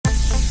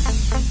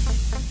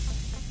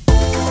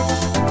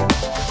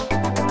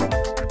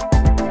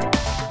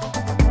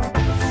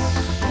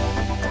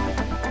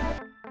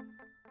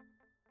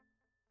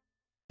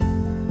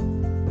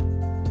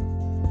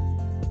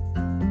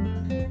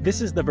This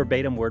is the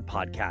Verbatim Word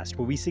Podcast,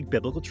 where we seek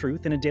biblical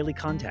truth in a daily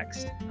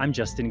context. I'm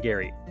Justin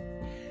Gary.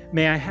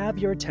 May I have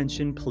your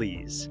attention,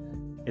 please?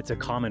 It's a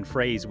common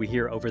phrase we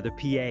hear over the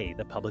PA,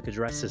 the public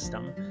address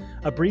system,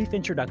 a brief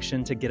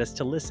introduction to get us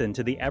to listen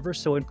to the ever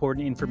so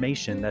important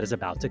information that is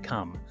about to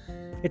come.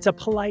 It's a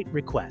polite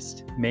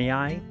request, may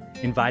I,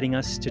 inviting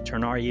us to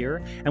turn our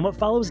ear, and what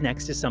follows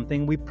next is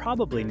something we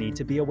probably need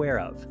to be aware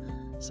of.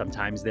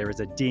 Sometimes there is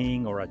a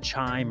ding or a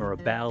chime or a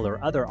bell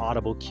or other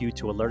audible cue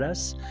to alert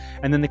us,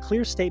 and then the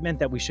clear statement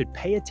that we should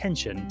pay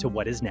attention to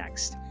what is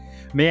next.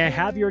 May I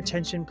have your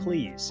attention,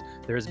 please?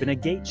 There has been a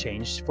gate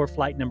change for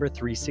flight number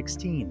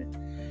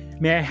 316.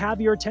 May I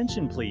have your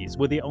attention, please?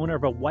 Will the owner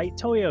of a white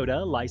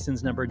Toyota,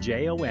 license number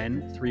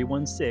JON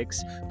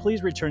 316,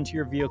 please return to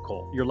your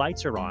vehicle? Your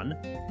lights are on.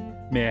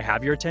 May I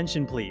have your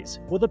attention, please?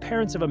 Will the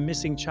parents of a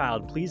missing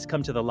child please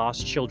come to the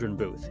lost children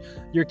booth?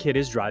 Your kid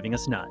is driving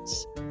us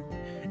nuts.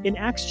 In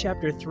Acts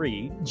chapter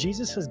 3,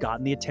 Jesus has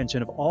gotten the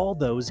attention of all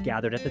those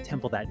gathered at the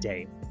temple that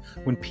day.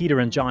 When Peter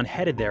and John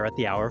headed there at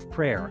the hour of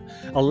prayer,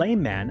 a lame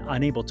man,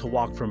 unable to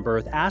walk from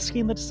birth,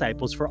 asking the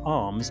disciples for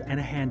alms and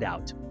a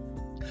handout.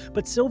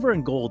 But silver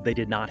and gold they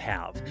did not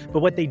have, but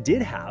what they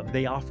did have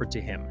they offered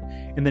to him.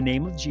 In the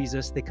name of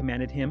Jesus, they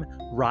commanded him,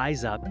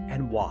 "Rise up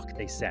and walk,"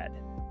 they said.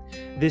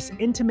 This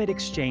intimate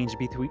exchange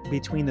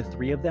between the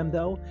three of them,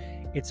 though,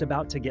 it's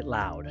about to get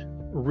loud.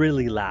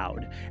 Really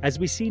loud, as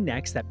we see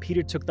next that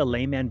Peter took the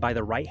lame man by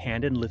the right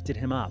hand and lifted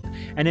him up,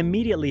 and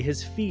immediately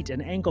his feet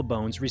and ankle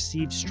bones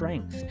received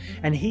strength,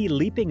 and he,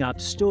 leaping up,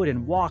 stood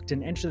and walked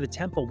and entered the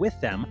temple with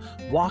them,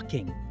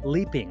 walking,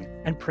 leaping,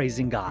 and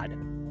praising God.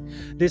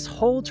 This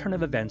whole turn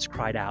of events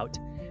cried out,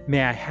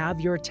 "May I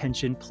have your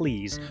attention,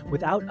 please,"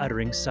 without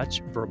uttering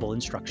such verbal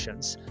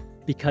instructions,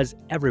 because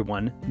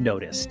everyone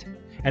noticed.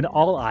 And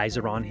all eyes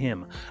are on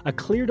him, a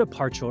clear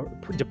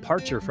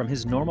departure from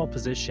his normal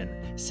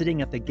position,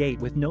 sitting at the gate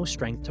with no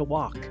strength to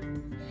walk.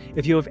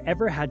 If you have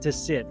ever had to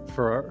sit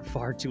for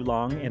far too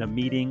long in a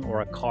meeting or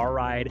a car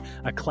ride,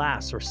 a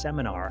class or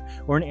seminar,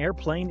 or an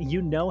airplane,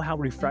 you know how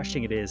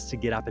refreshing it is to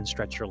get up and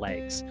stretch your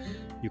legs.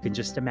 You can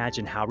just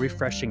imagine how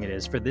refreshing it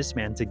is for this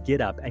man to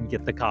get up and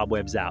get the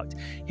cobwebs out.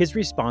 His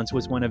response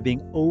was one of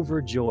being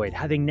overjoyed,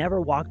 having never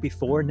walked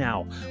before,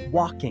 now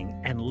walking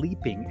and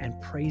leaping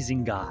and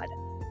praising God.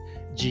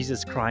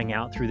 Jesus crying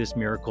out through this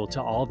miracle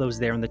to all those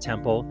there in the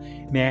temple,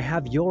 "May I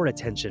have your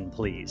attention,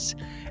 please?"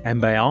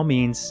 And by all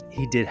means,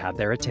 he did have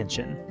their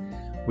attention.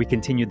 We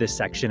continue this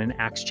section in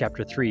Acts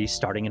chapter 3,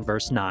 starting in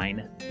verse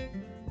 9.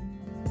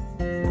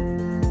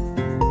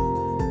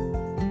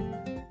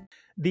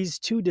 These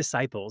two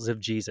disciples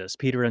of Jesus,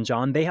 Peter and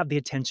John, they have the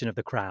attention of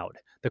the crowd.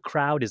 The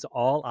crowd is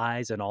all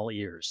eyes and all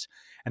ears,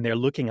 and they're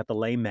looking at the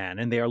lame man,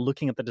 and they are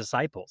looking at the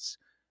disciples.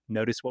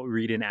 Notice what we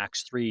read in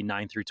Acts 3,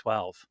 9 through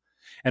 12.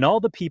 And all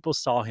the people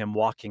saw him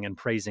walking and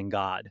praising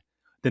God.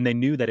 Then they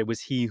knew that it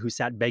was he who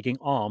sat begging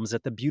alms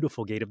at the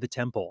beautiful gate of the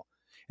temple.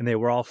 And they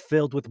were all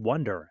filled with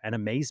wonder and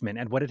amazement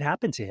at what had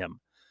happened to him.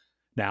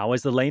 Now,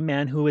 as the lame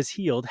man who was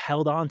healed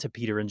held on to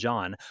Peter and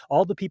John,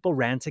 all the people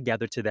ran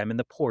together to them in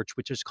the porch,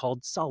 which is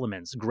called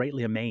Solomon's,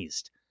 greatly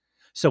amazed.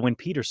 So when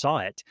Peter saw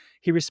it,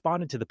 he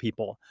responded to the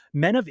people,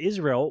 "Men of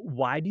Israel,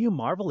 why do you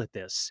marvel at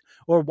this?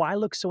 Or why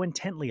look so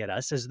intently at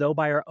us as though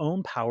by our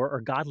own power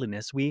or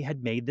godliness we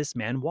had made this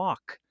man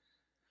walk?"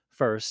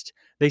 First,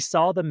 they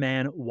saw the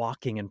man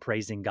walking and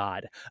praising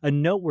God, a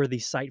noteworthy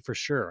sight for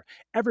sure.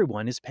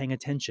 Everyone is paying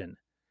attention.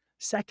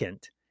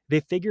 Second, they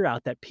figure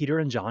out that Peter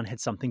and John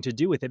had something to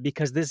do with it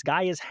because this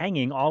guy is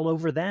hanging all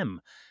over them.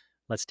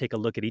 Let's take a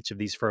look at each of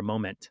these for a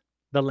moment.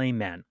 The lame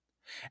man.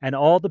 And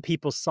all the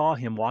people saw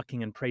him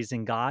walking and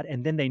praising God,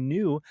 and then they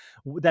knew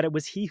that it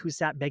was he who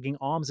sat begging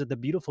alms at the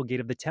beautiful gate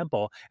of the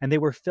temple, and they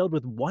were filled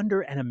with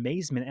wonder and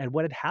amazement at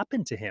what had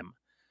happened to him.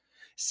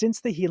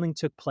 Since the healing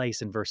took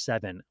place in verse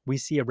 7, we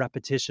see a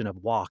repetition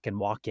of walk and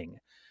walking,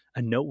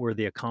 a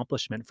noteworthy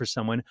accomplishment for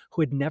someone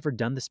who had never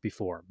done this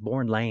before,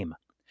 born lame.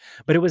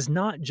 But it was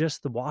not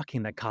just the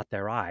walking that caught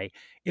their eye,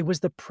 it was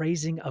the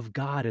praising of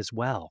God as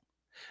well.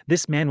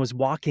 This man was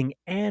walking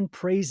and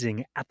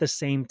praising at the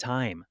same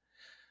time.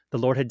 The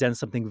Lord had done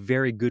something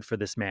very good for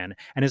this man,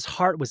 and his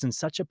heart was in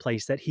such a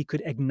place that he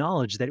could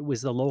acknowledge that it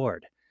was the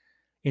Lord.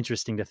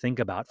 Interesting to think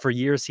about. For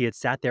years he had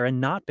sat there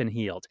and not been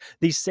healed.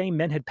 These same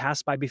men had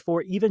passed by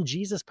before. Even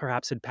Jesus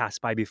perhaps had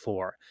passed by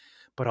before.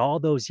 But all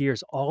those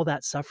years, all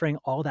that suffering,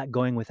 all that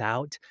going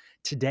without,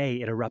 today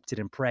it erupted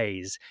in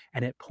praise,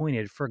 and it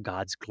pointed for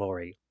God's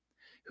glory.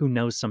 Who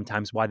knows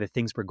sometimes why the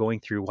things we're going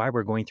through, why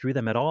we're going through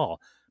them at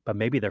all, but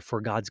maybe they're for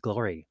God's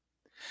glory.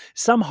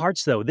 Some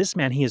hearts, though, this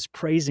man, he is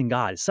praising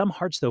God. Some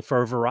hearts, though,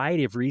 for a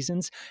variety of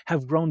reasons,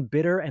 have grown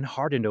bitter and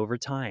hardened over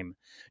time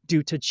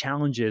due to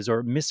challenges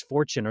or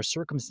misfortune or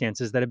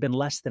circumstances that have been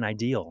less than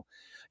ideal.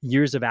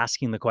 Years of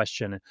asking the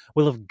question,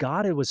 well, if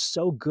God was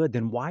so good,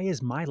 then why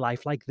is my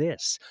life like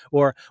this?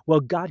 Or, well,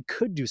 God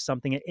could do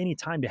something at any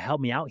time to help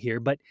me out here,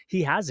 but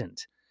he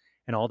hasn't.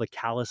 And all the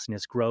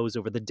callousness grows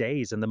over the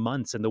days and the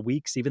months and the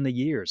weeks, even the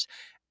years.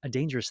 A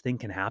dangerous thing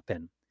can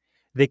happen.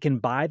 They can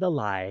buy the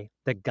lie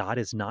that God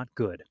is not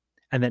good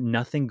and that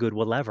nothing good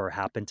will ever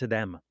happen to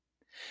them.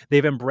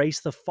 They've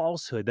embraced the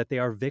falsehood that they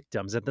are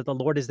victims and that the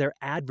Lord is their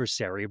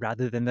adversary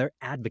rather than their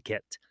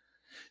advocate.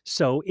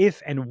 So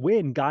if and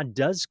when God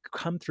does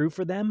come through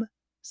for them,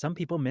 some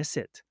people miss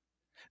it.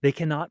 They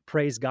cannot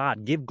praise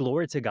God, give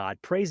glory to God,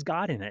 praise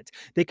God in it.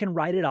 They can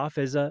write it off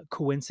as a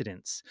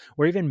coincidence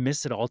or even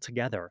miss it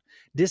altogether,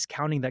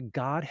 discounting that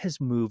God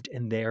has moved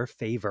in their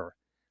favor.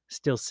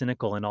 Still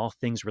cynical in all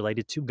things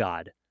related to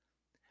God.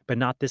 But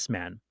not this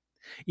man.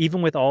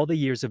 Even with all the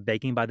years of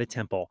begging by the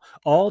temple,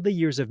 all the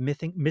years of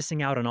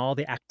missing out on all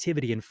the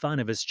activity and fun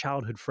of his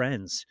childhood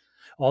friends,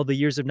 all the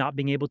years of not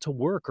being able to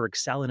work or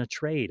excel in a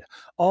trade,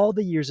 all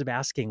the years of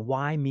asking,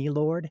 "Why me,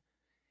 Lord?"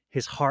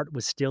 his heart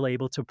was still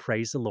able to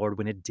praise the Lord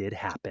when it did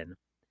happen.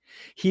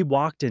 He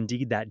walked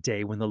indeed that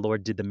day when the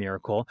Lord did the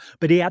miracle,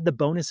 but he had the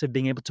bonus of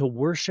being able to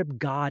worship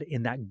God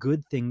in that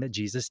good thing that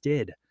Jesus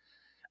did.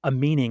 A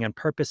meaning and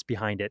purpose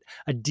behind it,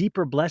 a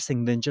deeper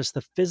blessing than just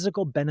the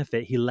physical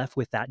benefit he left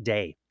with that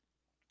day.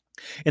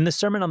 In the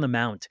Sermon on the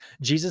Mount,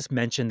 Jesus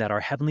mentioned that our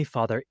Heavenly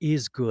Father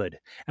is good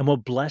and will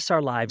bless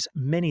our lives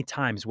many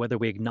times whether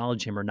we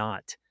acknowledge him or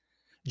not.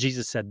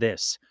 Jesus said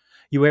this,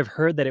 "You have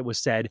heard that it was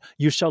said,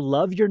 'You shall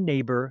love your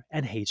neighbor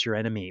and hate your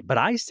enemy.' But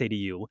I say to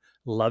you,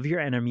 love your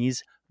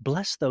enemies,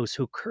 bless those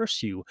who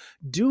curse you,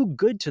 do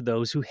good to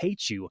those who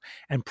hate you,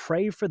 and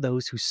pray for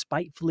those who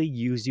spitefully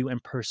use you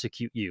and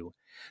persecute you,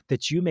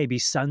 that you may be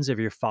sons of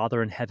your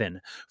Father in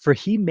heaven. For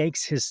he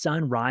makes his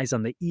sun rise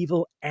on the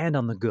evil and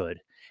on the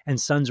good, and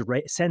sends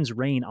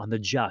rain on the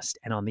just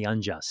and on the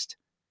unjust."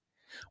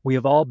 We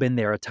have all been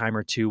there a time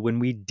or two when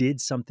we did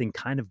something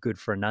kind of good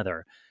for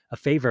another, a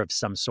favor of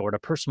some sort, a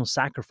personal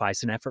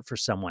sacrifice, an effort for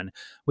someone,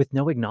 with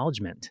no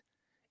acknowledgement.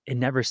 It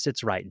never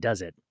sits right,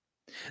 does it?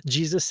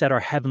 Jesus said our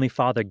Heavenly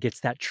Father gets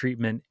that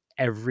treatment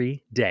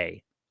every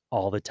day,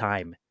 all the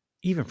time,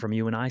 even from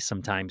you and I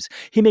sometimes.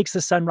 He makes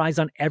the sun rise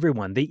on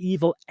everyone, the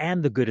evil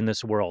and the good in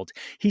this world.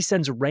 He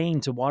sends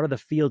rain to water the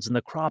fields and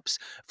the crops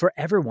for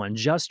everyone,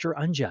 just or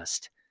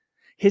unjust.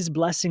 His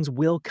blessings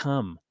will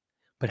come.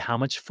 But how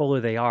much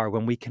fuller they are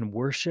when we can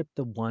worship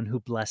the one who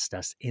blessed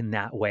us in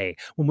that way,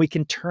 when we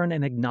can turn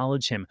and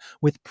acknowledge him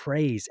with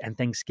praise and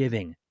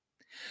thanksgiving.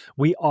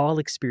 We all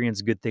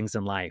experience good things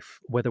in life,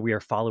 whether we are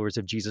followers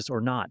of Jesus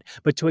or not,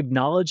 but to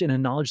acknowledge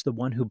the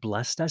one who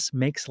blessed us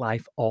makes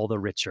life all the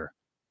richer.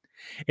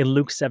 In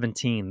Luke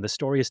 17, the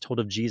story is told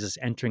of Jesus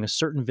entering a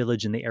certain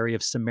village in the area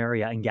of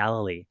Samaria in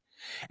Galilee,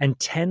 and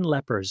 10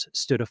 lepers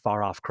stood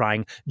afar off,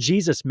 crying,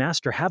 "Jesus,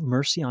 Master, have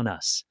mercy on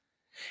us."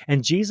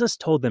 And Jesus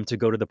told them to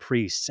go to the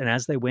priests, and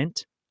as they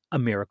went, a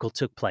miracle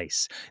took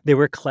place. They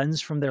were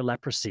cleansed from their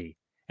leprosy,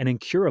 an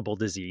incurable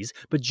disease,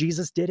 but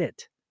Jesus did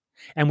it.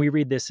 And we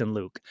read this in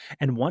Luke.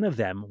 "And one of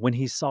them, when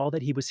he saw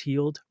that he was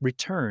healed,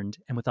 returned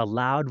and with a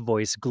loud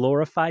voice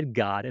glorified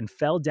God and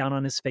fell down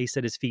on his face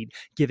at his feet,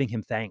 giving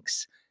him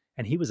thanks.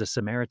 And he was a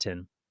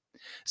Samaritan.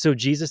 So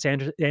Jesus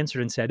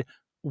answered and said,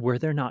 'Were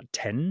there not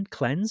 10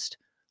 cleansed?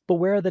 But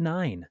where are the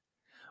 9?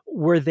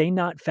 Were they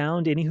not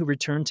found any who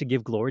returned to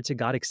give glory to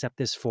God except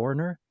this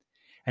foreigner?'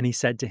 And he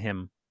said to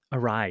him,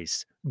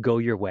 'Arise, go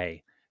your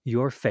way.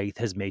 Your faith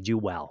has made you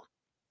well.'"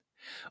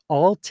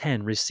 All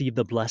 10 received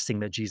the blessing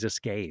that Jesus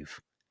gave,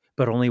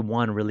 but only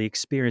one really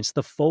experienced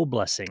the full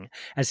blessing,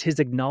 as his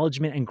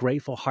acknowledgement and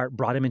grateful heart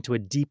brought him into a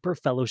deeper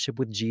fellowship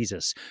with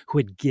Jesus, who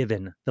had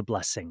given the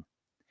blessing.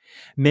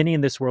 Many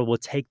in this world will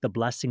take the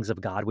blessings of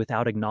God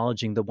without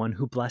acknowledging the one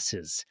who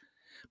blesses.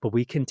 But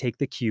we can take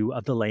the cue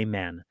of the lame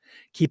man,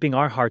 keeping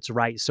our hearts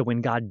right so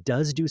when God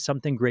does do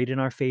something great in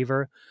our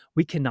favor,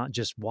 we can not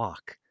just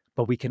walk,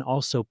 but we can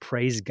also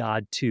praise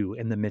God too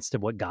in the midst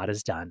of what God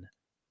has done.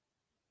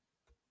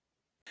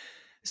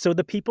 So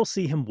the people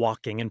see him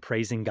walking and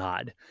praising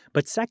God.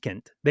 But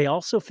second, they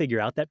also figure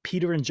out that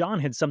Peter and John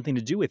had something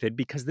to do with it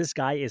because this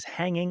guy is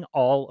hanging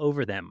all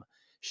over them,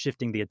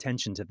 shifting the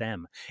attention to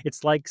them.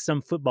 It's like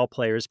some football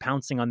players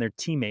pouncing on their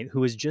teammate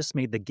who has just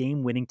made the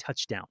game-winning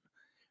touchdown.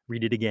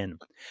 Read it again.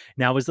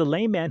 "Now, as the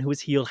lame man who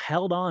was healed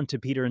held on to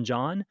Peter and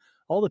John,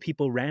 all the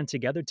people ran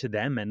together to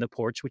them and the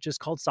porch, which is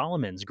called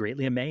Solomon's,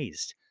 greatly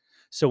amazed.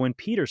 So when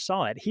Peter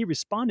saw it, he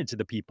responded to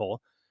the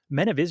people,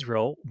 'Men of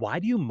Israel, why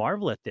do you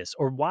marvel at this?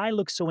 Or why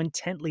look so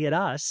intently at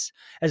us,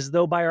 as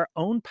though by our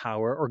own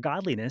power or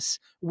godliness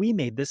we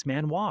made this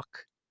man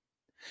walk?'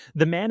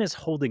 The man is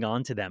holding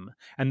on to them,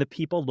 and the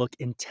people look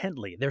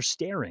intently. They're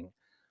staring.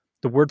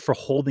 The word for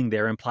holding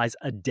there implies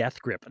a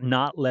death grip,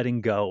 not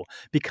letting go.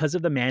 Because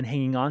of the man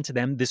hanging on to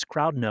them, this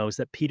crowd knows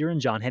that Peter and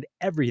John had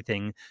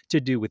everything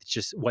to do with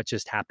what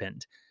just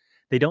happened.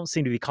 They don't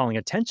seem to be calling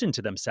attention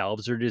to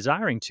themselves or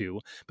desiring to,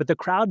 but the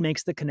crowd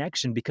makes the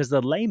connection because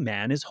the lame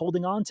man is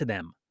holding on to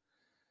them.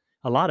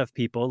 A lot of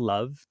people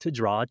love to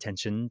draw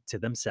attention to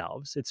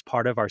themselves. It's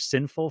part of our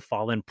sinful,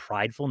 fallen,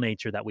 prideful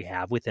nature that we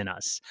have within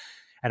us.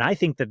 And I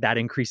think that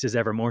increases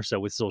ever more so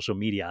with social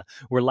media,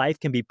 where life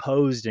can be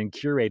posed and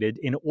curated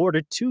in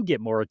order to get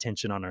more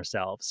attention on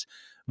ourselves.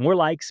 More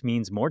likes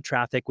means more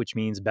traffic, which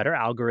means better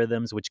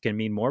algorithms, which can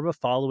mean more of a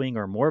following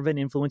or more of an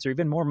influence or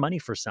even more money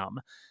for some.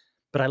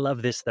 But I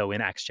love this, though, in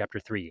Acts chapter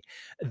 3.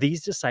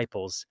 These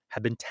disciples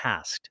have been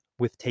tasked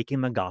with taking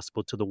the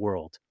gospel to the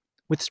world.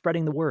 with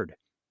spreading the word.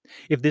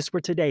 If this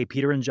were today,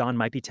 Peter and John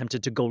might be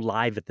tempted to go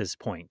live at this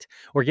point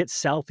or get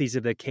selfies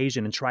of the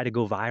occasion and try to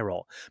go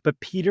viral. But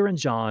Peter and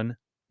John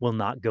will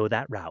not go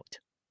that route.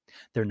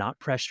 They're not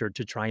pressured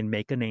to try and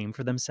make a name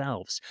for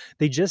themselves.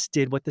 They just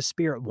did what the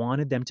Spirit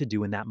wanted them to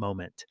do in that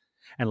moment,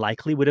 and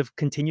likely would have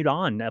continued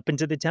on up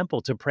into the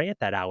temple to pray at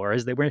that hour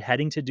as they were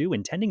intending to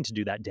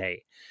do that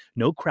day.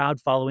 No crowd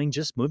following,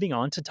 just moving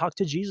on to talk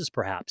to Jesus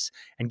perhaps,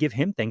 and give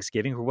him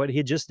thanksgiving for what he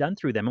had just done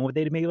through them and what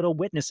they'd been able to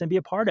witness and be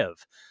a part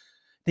of.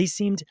 They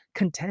seemed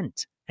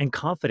content and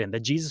confident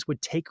that Jesus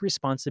would take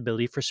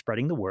responsibility for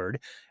spreading the word,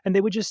 and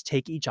they would just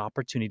take each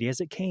opportunity as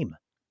it came.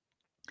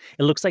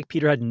 It looks like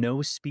Peter had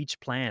no speech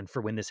plan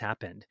for when this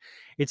happened.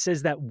 It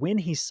says that when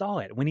he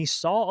saw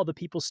all the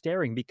people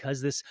staring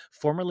because this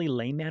formerly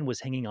lame man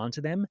was hanging on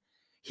to them,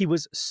 he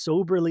was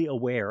soberly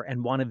aware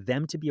and wanted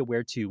them to be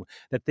aware too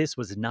that this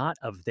was not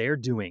of their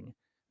doing,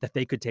 that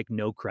they could take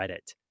no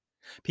credit.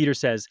 Peter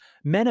says,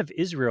 "Men of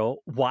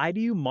Israel, why do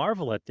you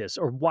marvel at this?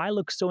 Or why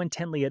look so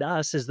intently at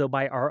us as though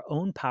by our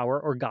own power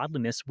or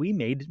godliness we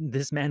made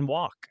this man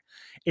walk?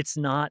 It's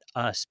not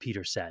us,"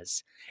 Peter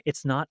says.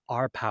 It's not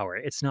our power.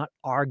 It's not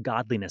our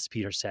godliness,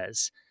 Peter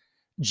says.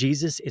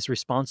 Jesus is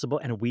responsible,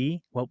 and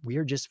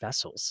we're just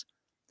vessels.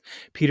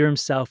 Peter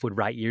himself would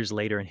write years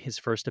later in his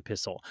first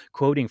epistle,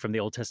 quoting from the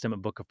Old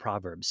Testament book of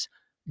Proverbs,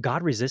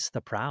 "God resists the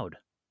proud,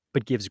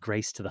 but gives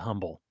grace to the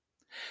humble."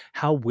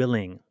 How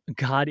willing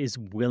God is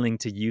willing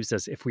to use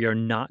us if we are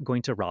not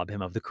going to rob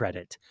him of the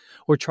credit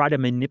or try to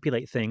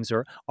manipulate things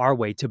or our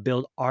way to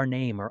build our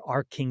name or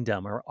our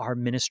kingdom or our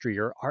ministry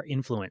or our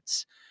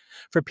influence.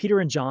 For Peter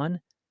and John,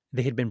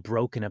 they had been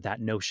broken of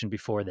that notion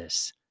before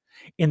this,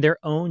 in their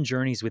own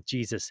journeys with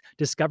Jesus,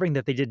 discovering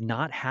that they did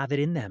not have it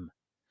in them.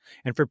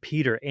 And for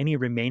Peter, any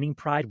remaining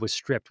pride was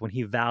stripped when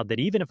he vowed that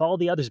even if all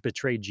the others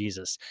betrayed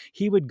Jesus,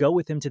 he would go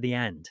with him to the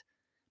end.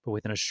 But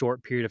within a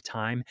short period of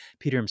time,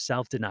 Peter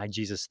himself denied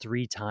Jesus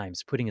 3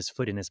 times, putting his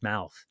foot in his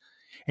mouth.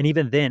 And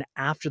even then,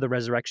 after the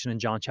resurrection in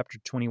John chapter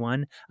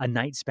 21, a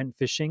night spent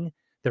fishing,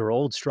 their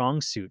old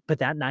strong suit, but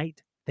that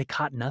night they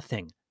caught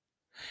nothing.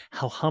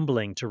 How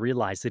humbling to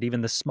realize that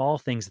even the small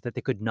things that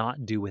they could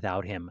not do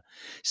without him,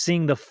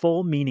 seeing the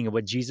full meaning of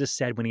what Jesus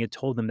said when he had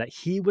told them that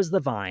he was the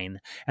vine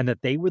and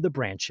that they were the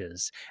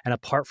branches, and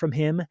apart from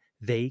him,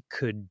 they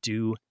could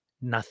do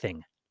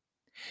nothing.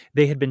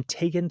 They had been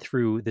taken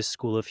through this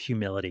school of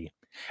humility,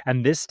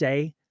 and this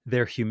day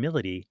their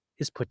humility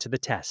is put to the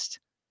test,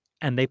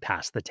 and they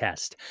pass the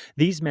test.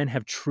 These men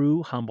have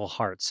true humble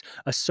hearts,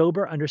 a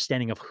sober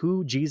understanding of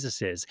who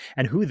Jesus is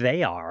and who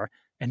they are,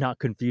 and not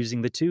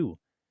confusing the two.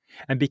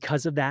 And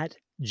because of that,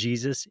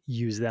 Jesus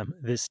used them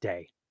this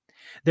day.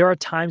 There are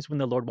times when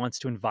the Lord wants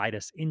to invite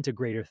us into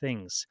greater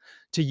things,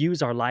 to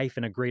use our life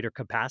in a greater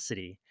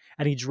capacity,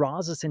 and he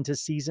draws us into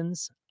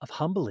seasons of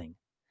humbling,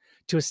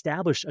 to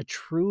establish a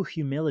true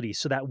humility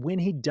so that when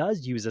he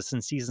does use us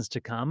in seasons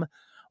to come,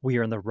 we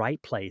are in the right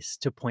place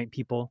to point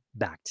people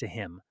back to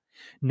him,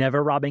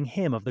 never robbing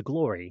him of the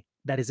glory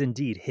that is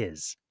indeed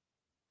his.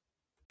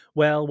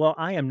 Well,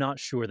 I am not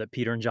sure that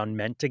Peter and John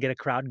meant to get a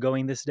crowd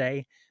going this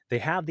day. They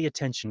have the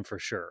attention for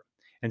sure.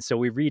 And so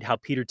we read how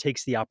Peter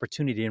takes the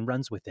opportunity and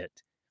runs with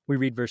it. We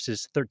read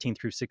verses 13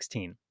 through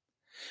 16.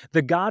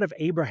 "The God of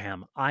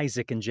Abraham,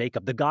 Isaac, and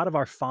Jacob, the God of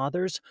our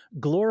fathers,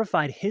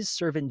 glorified his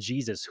servant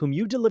Jesus, whom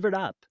you delivered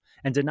up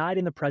and denied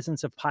in the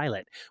presence of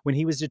Pilate when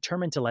he was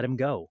determined to let him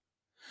go.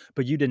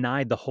 But you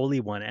denied the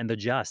Holy One and the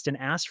just, and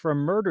asked for a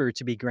murderer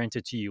to be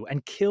granted to you,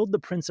 and killed the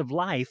Prince of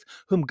Life,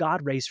 whom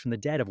God raised from the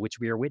dead, of which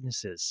we are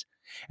witnesses.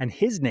 And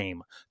his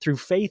name, through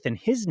faith in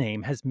his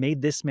name, has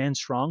made this man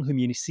strong, whom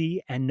you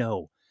see and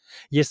know.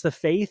 Yes, the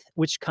faith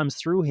which comes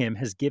through him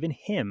has given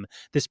him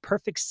this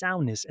perfect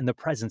soundness in the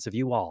presence of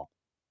you all."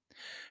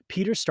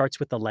 Peter starts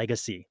with the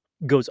legacy,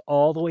 goes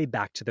all the way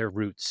back to their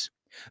roots.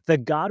 The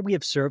God we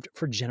have served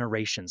for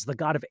generations, the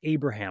God of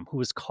Abraham, who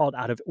was called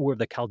out of Ur of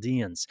the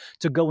Chaldeans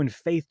to go in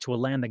faith to a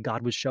land that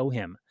God would show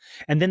him.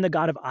 And then the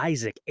God of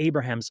Isaac,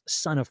 Abraham's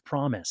son of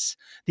promise,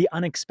 the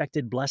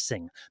unexpected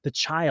blessing, the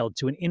child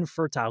to an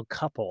infertile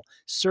couple,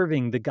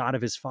 serving the God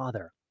of his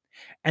father.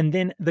 And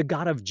then the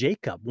God of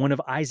Jacob, one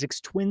of Isaac's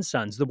twin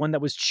sons, the one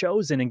that was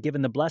chosen and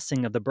given the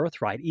blessing of the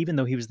birthright, even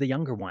though he was the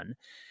younger one.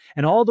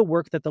 And all the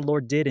work that the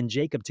Lord did in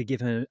Jacob to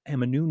give him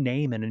a new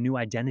name and a new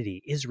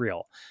identity,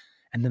 Israel.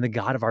 And then the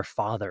God of our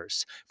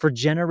fathers, for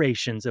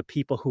generations of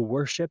people who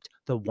worshiped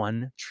the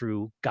one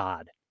true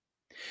God.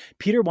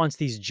 Peter wants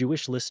these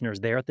Jewish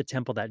listeners there at the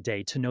temple that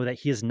day to know that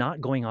he is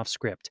not going off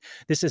script.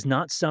 This is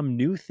not some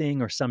new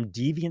thing or some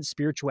deviant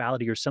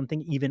spirituality or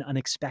something even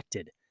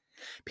unexpected.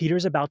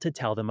 Peter's about to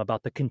tell them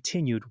about the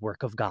continued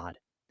work of God.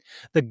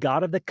 The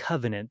God of the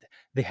covenant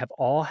they have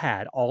all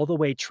had all the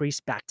way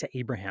traced back to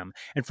Abraham,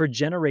 and for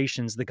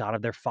generations the God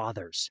of their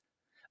fathers.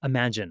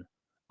 Imagine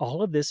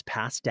all of this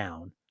passed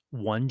down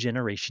one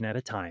generation at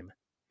a time.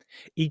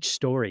 Each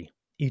story,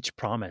 each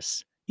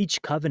promise,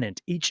 each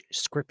covenant, each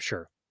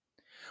scripture.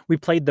 We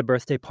played the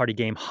birthday party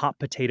game Hot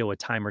Potato a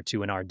time or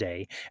two in our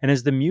day, and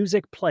as the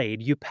music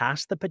played, you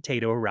passed the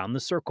potato around the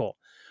circle,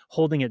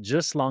 holding it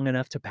just long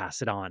enough to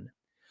pass it on.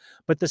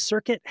 But the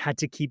circuit had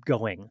to keep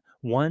going,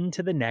 one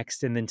to the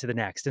next and then to the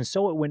next. And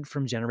so it went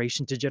from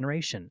generation to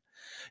generation,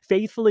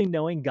 faithfully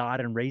knowing God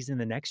and raising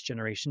the next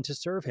generation to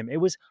serve him.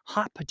 It was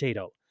hot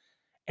potato.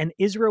 And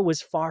Israel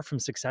was far from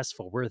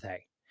successful, were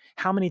they?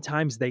 How many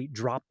times they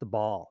dropped the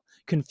ball,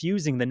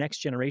 confusing the next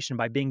generation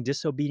by being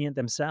disobedient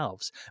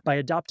themselves, by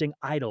adopting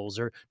idols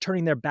or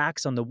turning their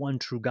backs on the one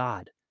true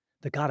God,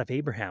 the God of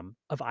Abraham,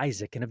 of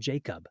Isaac, and of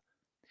Jacob.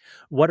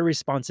 What a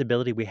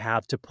responsibility we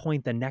have to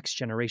point the next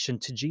generation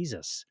to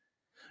Jesus.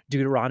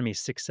 Deuteronomy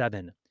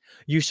 6:7.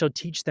 You shall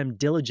teach them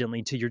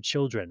diligently to your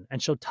children,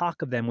 and shall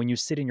talk of them when you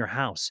sit in your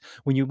house,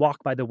 when you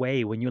walk by the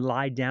way, when you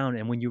lie down,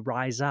 and when you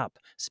rise up,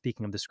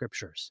 speaking of the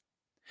scriptures.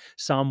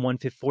 Psalm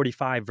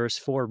 145, verse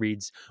 4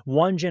 reads,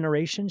 One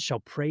generation shall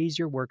praise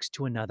your works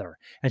to another,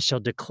 and shall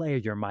declare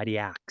your mighty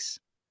acts.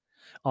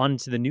 On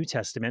to the New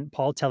Testament,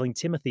 Paul telling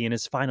Timothy in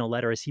his final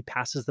letter as he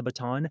passes the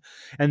baton,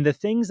 and the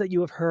things that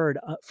you have heard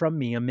from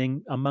me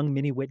among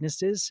many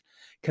witnesses,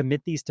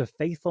 commit these to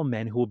faithful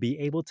men who will be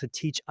able to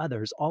teach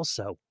others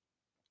also.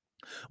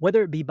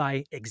 Whether it be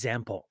by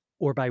example,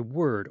 or by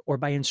word, or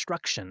by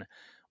instruction,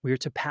 we are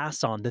to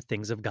pass on the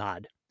things of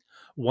God,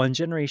 one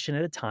generation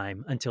at a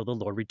time until the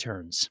Lord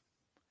returns.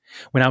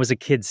 When I was a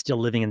kid still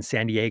living in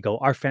San Diego,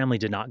 our family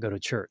did not go to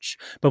church.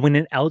 But when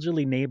an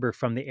elderly neighbor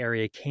from the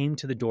area came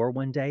to the door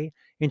one day,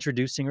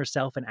 introducing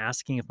herself and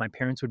asking if my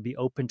parents would be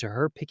open to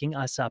her picking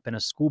us up in a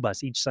school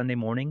bus each Sunday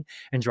morning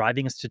and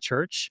driving us to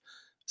church,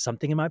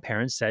 something in my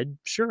parents said,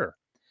 sure.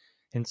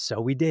 And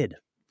so we did.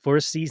 For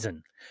a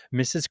season,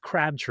 Mrs.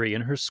 Crabtree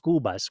and her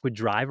school bus would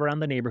drive around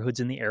the neighborhoods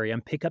in the area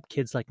and pick up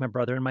kids like my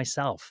brother and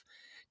myself,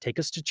 take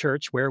us to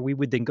church where we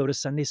would then go to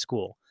Sunday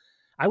school.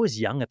 I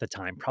was young at the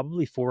time,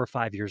 probably 4 or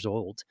 5 years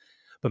old,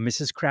 but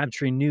Mrs.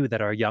 Crabtree knew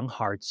that our young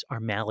hearts are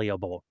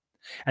malleable,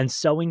 and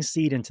sowing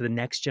seed into the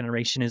next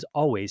generation is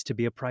always to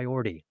be a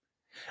priority.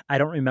 I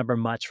don't remember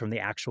much from the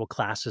actual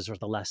classes or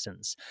the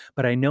lessons,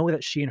 but I know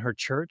that she and her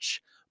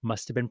church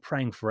must have been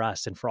praying for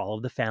us and for all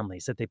of the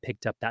families that they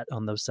picked up that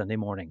on those Sunday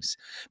mornings.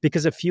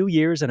 Because a few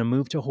years and a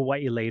move to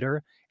Hawaii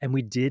later, and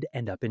we did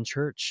end up in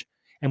church,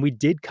 and we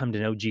did come to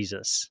know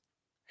Jesus.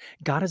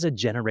 God is a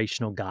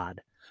generational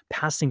God,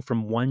 passing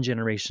from one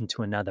generation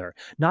to another,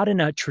 not in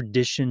a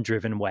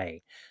tradition-driven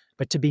way,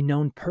 but to be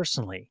known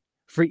personally,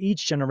 for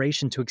each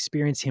generation to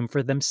experience him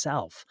for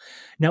themselves.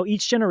 Now,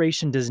 each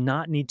generation does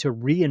not need to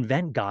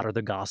reinvent God or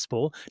the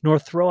gospel, nor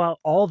throw out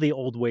all the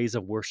old ways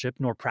of worship,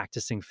 nor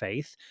practicing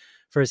faith.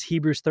 For as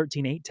Hebrews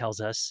 13:8 tells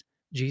us,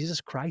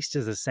 Jesus Christ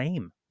is the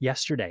same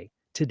yesterday,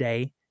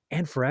 today,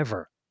 and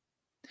forever.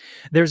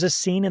 There's a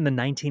scene in the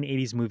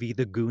 1980s movie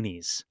The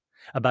Goonies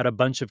about a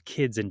bunch of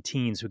kids and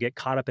teens who get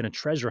caught up in a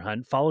treasure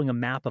hunt following a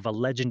map of a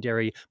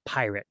legendary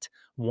pirate,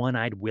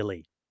 One-Eyed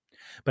Willie.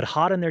 But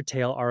hot on their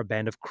tail are a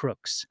band of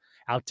crooks,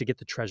 out to get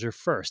the treasure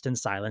first and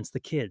silence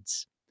the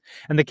kids.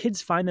 And the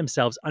kids find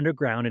themselves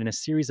underground in a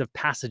series of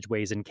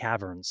passageways and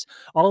caverns,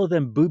 all of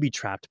them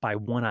booby-trapped by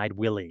One-Eyed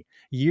Willie,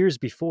 years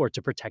before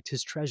to protect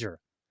his treasure.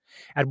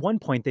 At one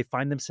point, they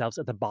find themselves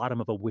at the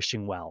bottom of a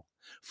wishing well,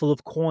 full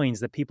of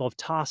coins that people have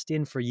tossed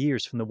in for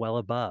years from the well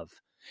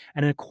above.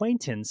 An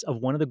acquaintance of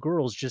one of the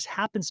girls just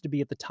happens to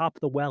be at the top of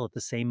the well at the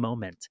same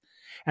moment,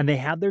 and they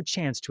have their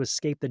chance to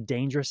escape the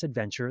dangerous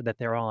adventure that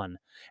they're on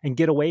and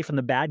get away from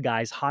the bad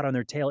guys hot on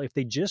their tail if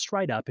they just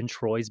ride up in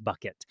Troy's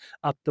bucket,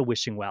 up the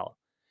wishing well.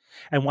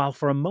 And while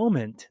for a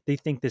moment they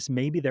think this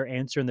may be their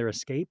answer and their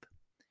escape,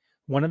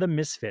 one of the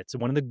misfits,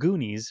 one of the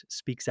Goonies,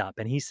 speaks up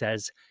and he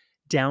says,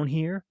 "Down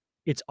here,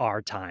 it's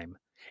our time.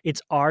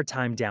 It's our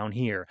time down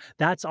here.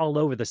 That's all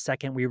over the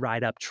second we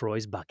ride up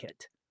Troy's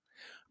bucket."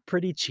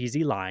 Pretty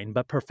cheesy line,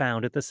 but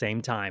profound at the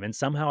same time, and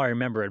somehow I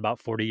remember it about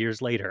 40 years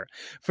later.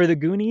 For the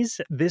Goonies,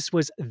 this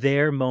was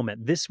their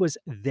moment. This was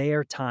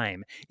their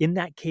time. In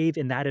that cave,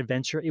 in that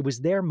adventure, it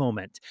was their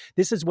moment.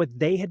 This is what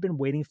they had been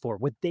waiting for,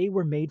 what they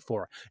were made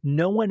for.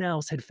 No one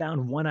else had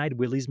found One-Eyed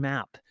Willie's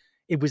map.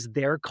 It was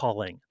their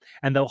calling,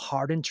 and though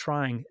hard and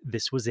trying,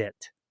 this was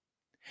it.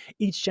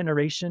 Each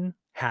generation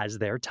has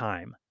their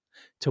time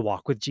to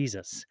walk with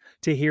Jesus,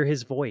 to hear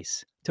his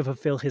voice, to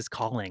fulfill his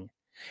calling.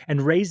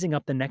 And raising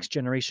up the next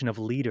generation of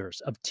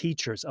leaders, of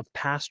teachers, of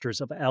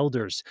pastors, of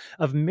elders,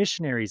 of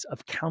missionaries,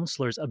 of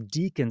counselors, of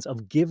deacons,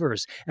 of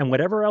givers, and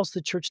whatever else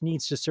the church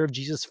needs to serve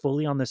Jesus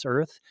fully on this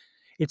earth,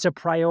 it's a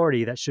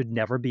priority that should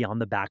never be on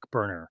the back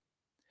burner.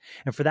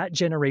 And for that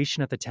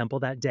generation at the temple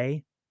that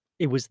day,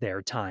 it was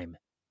their time.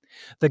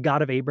 The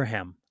God of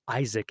Abraham,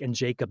 Isaac, and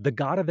Jacob, the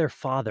God of their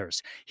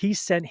fathers, he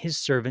sent his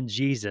servant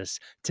Jesus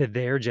to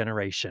their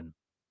generation.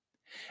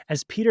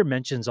 As Peter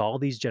mentions all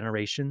these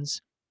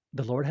generations,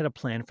 the Lord had a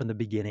plan from the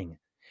beginning,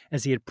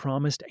 as he had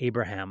promised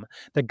Abraham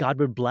that God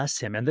would bless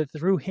him and that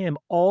through him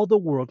all the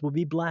world would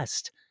be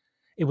blessed.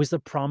 It was the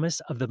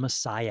promise of the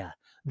Messiah,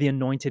 the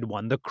Anointed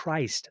One, the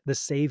Christ, the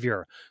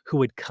Savior, who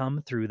would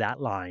come through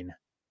that line.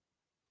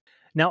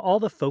 Now, all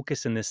the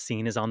focus in this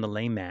scene is on the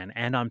lame man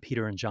and on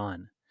Peter and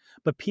John.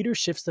 But Peter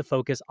shifts the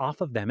focus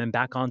off of them and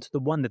back onto the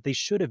one that they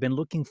should have been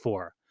looking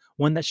for,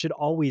 one that should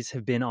always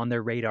have been on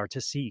their radar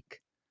to seek.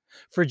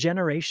 For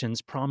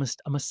generations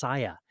promised a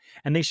Messiah,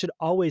 And they should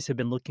always have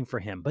been looking for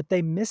him, but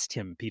they missed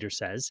him, Peter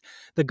says.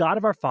 The God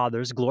of our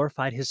fathers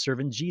glorified his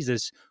servant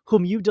Jesus,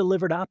 whom you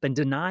delivered up and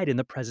denied in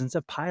the presence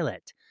of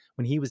Pilate,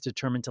 when he was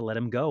determined to let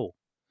him go.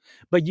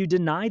 But you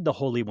denied the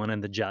Holy One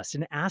and the Just,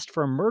 and asked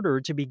for a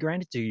murderer to be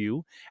granted to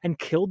you, and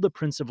killed the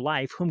Prince of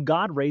Life, whom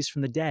God raised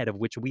from the dead, of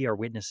which we are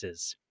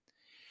witnesses.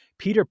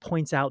 Peter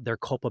points out their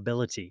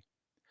culpability.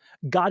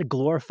 God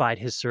glorified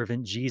his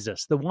servant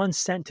Jesus, the one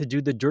sent to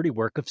do the dirty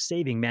work of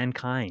saving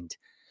mankind.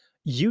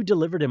 You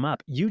delivered him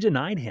up. You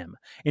denied him.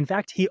 In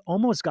fact, he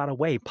almost got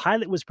away.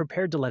 Pilate was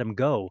prepared to let him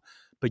go,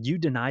 but you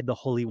denied the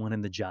Holy One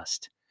and the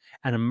Just.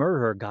 And a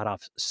murderer got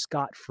off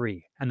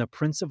scot-free, and the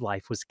Prince of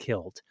Life was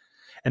killed.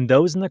 And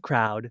those in the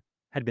crowd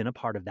had been a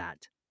part of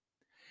that.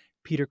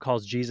 Peter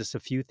calls Jesus a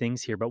few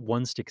things here, but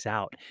one sticks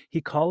out. He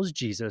calls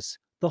Jesus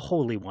the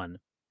Holy One.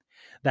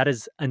 That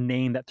is a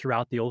name that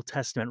throughout the Old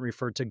Testament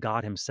referred to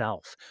God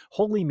himself.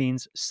 Holy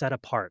means set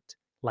apart,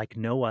 like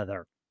no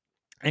other.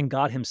 And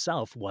God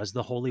himself was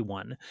the Holy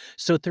One.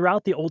 So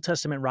throughout the Old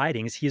Testament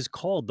writings, he is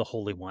called the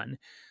Holy One.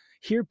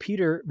 Here,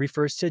 Peter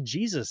refers to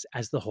Jesus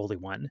as the Holy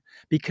One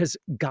because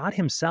God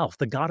himself,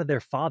 the God of their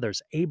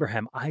fathers,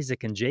 Abraham,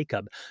 Isaac, and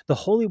Jacob, the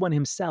Holy One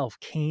himself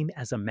came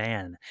as a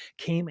man,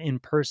 came in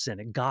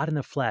person, God in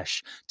the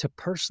flesh, to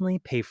personally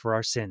pay for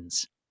our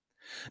sins.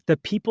 The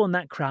people in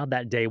that crowd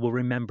that day will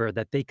remember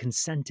that they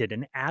consented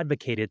and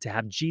advocated to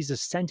have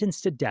Jesus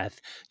sentenced to death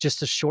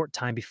just a short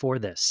time before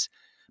this.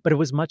 But it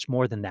was much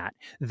more than that.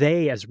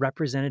 They, as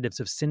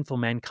representatives of sinful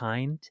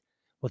mankind,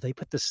 well, they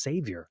put the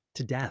Savior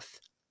to death.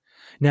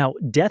 Now,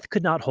 death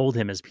could not hold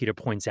him, as Peter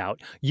points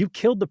out. You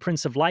killed the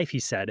Prince of Life, he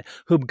said,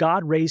 whom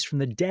God raised from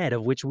the dead,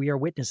 of which we are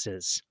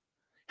witnesses.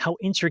 How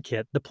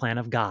intricate the plan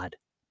of God,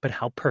 but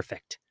how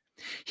perfect.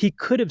 He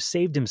could have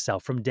saved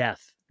himself from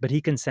death, but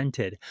he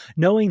consented,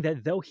 knowing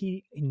that though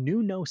he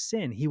knew no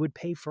sin, he would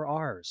pay for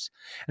ours.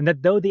 And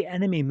that though the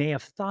enemy may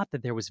have thought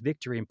that there was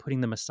victory in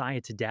putting the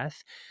Messiah to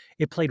death,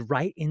 it played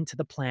right into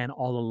the plan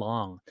all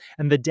along.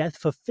 And the death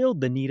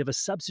fulfilled the need of a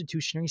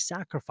substitutionary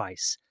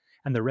sacrifice.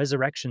 And the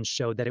resurrection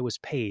showed that it was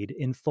paid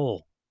in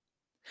full.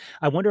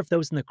 I wonder if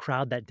those in the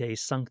crowd that day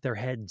sunk their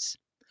heads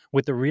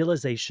with the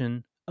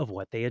realization of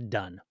what they had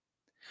done.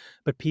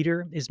 But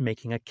Peter is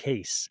making a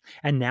case,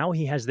 and now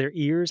he has their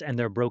ears and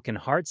their broken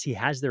hearts. He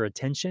has their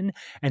attention,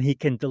 and he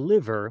can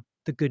deliver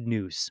the good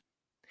news.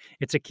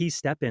 It's a key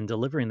step in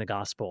delivering the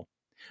gospel.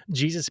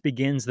 Jesus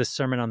begins the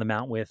Sermon on the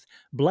Mount with,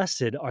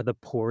 "Blessed are the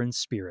poor in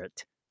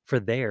spirit, for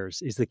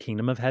theirs is the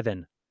kingdom of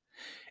heaven."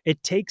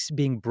 It takes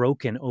being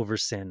broken over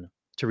sin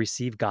to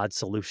receive God's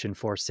solution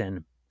for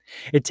sin.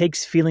 It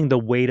takes feeling the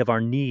weight of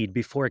our need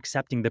before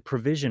accepting the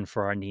provision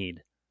for our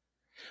need.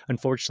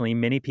 Unfortunately,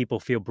 many people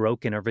feel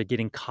broken over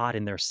getting caught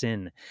in their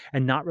sin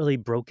and not really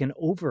broken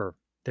over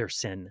their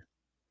sin.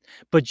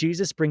 But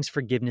Jesus brings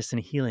forgiveness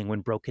and healing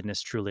when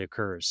brokenness truly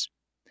occurs.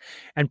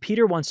 And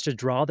Peter wants to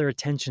draw their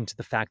attention to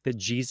the fact that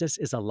Jesus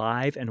is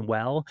alive and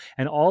well,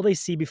 and all they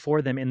see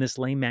before them in this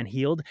lame man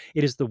healed,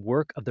 it is the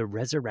work of the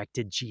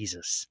resurrected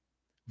Jesus.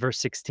 Verse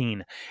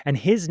 16, and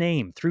his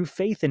name, through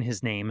faith in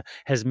his name,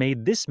 has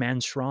made this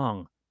man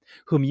strong,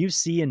 whom you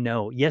see and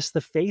know. Yes,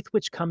 the faith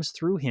which comes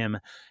through him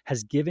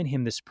has given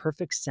him this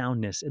perfect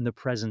soundness in the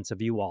presence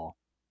of you all.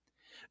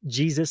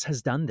 Jesus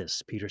has done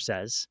this, Peter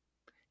says.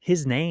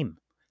 His name,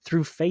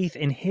 through faith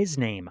in his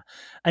name.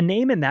 A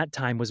name in that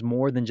time was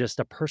more than just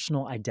a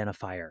personal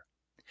identifier.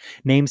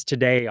 Names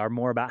today are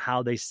more about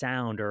how they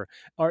sound or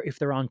if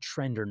they're on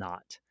trend or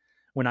not.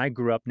 When I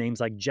grew up, names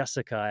like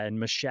Jessica and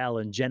Michelle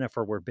and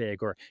Jennifer were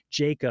big, or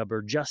Jacob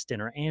or Justin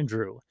or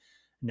Andrew.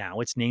 Now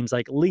it's names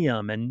like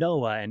Liam and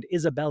Noah and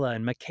Isabella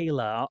and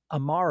Michaela,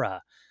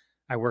 Amara.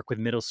 I work with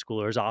middle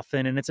schoolers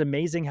often, and it's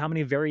amazing how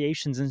many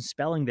variations in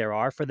spelling there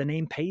are for the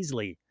name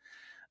Paisley.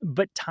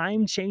 But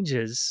time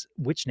changes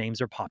which names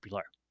are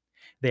popular.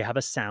 They have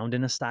a sound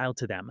and a style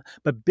to them.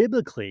 But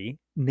biblically,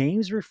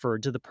 names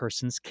referred to the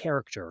person's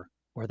character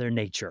or their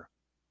nature.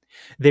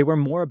 They were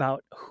more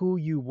about who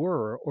you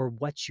were or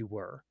what you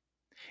were.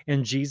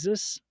 And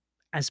Jesus,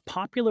 as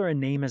popular a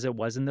name as it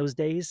was in those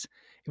days,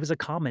 it was a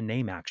common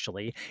name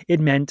actually. It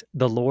meant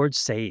the Lord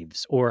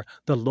saves, or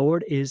the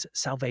Lord is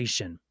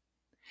salvation.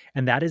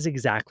 And that is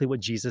exactly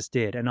what Jesus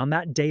did. And on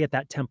that day at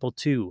that temple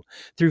too,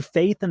 through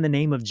faith in the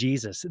name of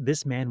Jesus,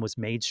 this man was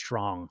made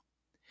strong.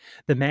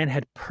 The man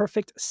had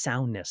perfect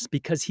soundness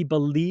because he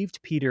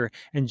believed Peter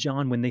and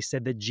John when they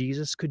said that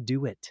Jesus could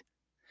do it.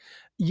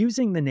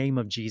 Using the name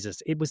of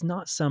Jesus, it was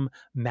not some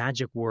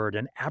magic word,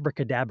 an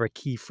abracadabra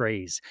key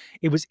phrase.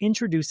 It was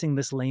introducing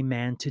this lame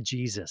man to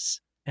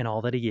Jesus and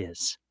all that he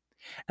is.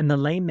 And the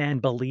lame man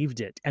believed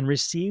it and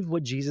received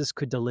what Jesus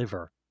could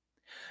deliver.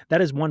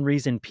 That is one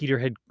reason Peter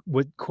had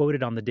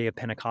quoted on the day of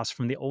Pentecost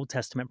from the Old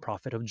Testament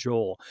prophet of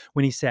Joel,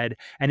 when he said,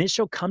 "And it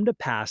shall come to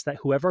pass that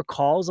whoever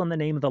calls on the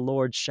name of the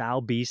Lord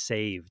shall be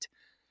saved."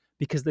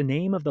 Because the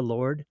name of the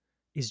Lord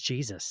is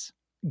Jesus.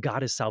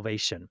 God is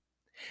salvation.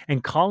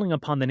 And calling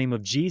upon the name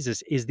of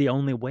Jesus is the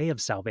only way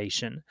of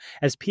salvation.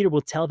 As Peter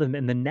will tell them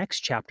in the next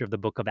chapter of the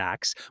book of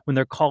Acts, when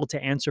they're called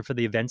to answer for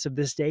the events of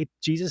this day,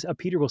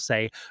 Peter will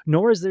say,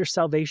 "Nor is there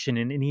salvation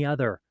in any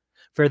other,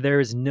 For there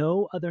is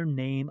no other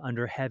name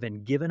under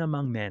heaven given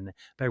among men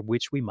by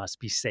which we must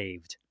be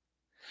saved.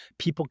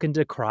 People can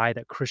decry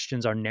that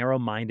Christians are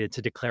narrow-minded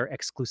to declare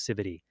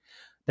exclusivity,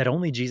 that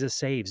only Jesus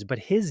saves, but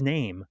his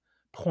name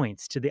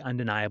points to the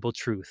undeniable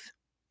truth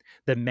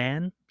that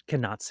man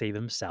cannot save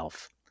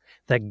himself,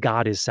 that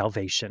God is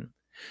salvation.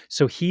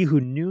 So he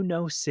who knew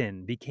no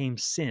sin became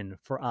sin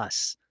for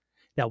us,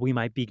 that we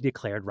might be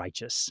declared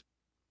righteous.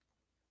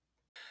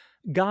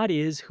 God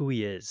is who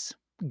he is.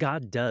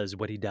 God does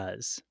what he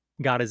does.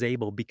 God is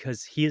able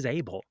because he is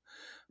able.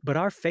 But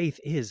our faith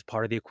is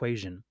part of the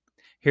equation.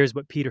 Here's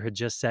what Peter had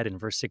just said in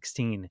verse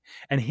 16.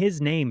 And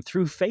his name,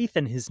 through faith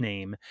in his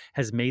name,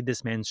 has made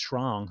this man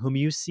strong, whom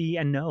you see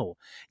and know.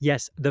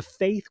 Yes, the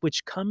faith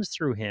which comes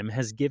through him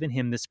has given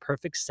him this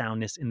perfect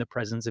soundness in the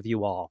presence of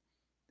you all.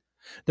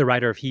 The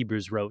writer of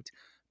Hebrews wrote,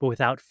 but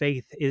without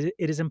faith, it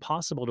is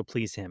impossible to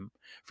please him.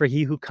 For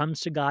he who comes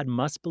to God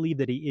must believe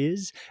that he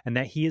is, and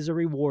that he is a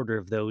rewarder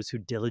of those who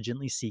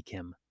diligently seek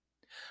him.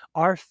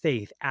 Our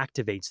faith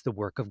activates the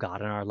work of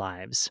God in our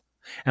lives.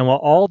 And while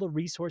all the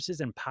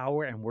resources and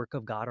power and work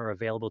of God are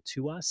available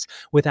to us,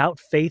 without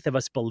faith of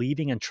us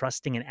believing and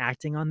trusting and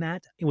acting on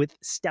that, with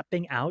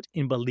stepping out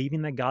in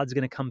believing that God's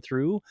going to come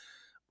through,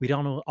 we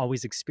don't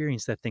always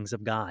experience the things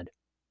of God.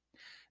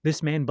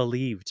 This man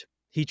believed.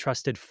 He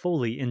trusted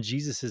fully in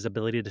Jesus'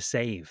 ability to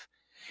save.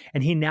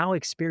 And he now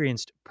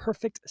experienced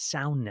perfect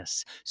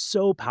soundness,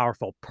 so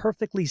powerful,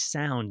 perfectly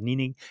sound,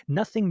 meaning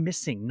nothing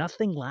missing,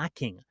 nothing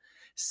lacking.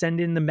 Send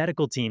in the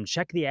medical team,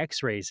 check the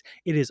x-rays.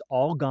 It is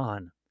all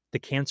gone. The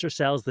cancer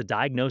cells, the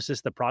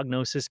diagnosis, the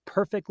prognosis,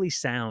 perfectly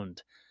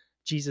sound.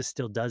 Jesus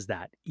still does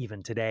that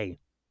even today.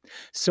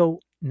 So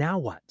now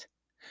what?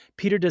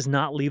 Peter does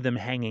not leave them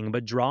hanging,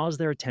 but draws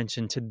their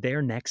attention to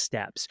their next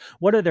steps.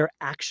 What are their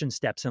action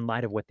steps in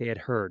light of what they had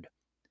heard?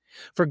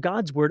 For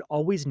God's word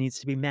always needs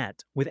to be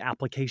met with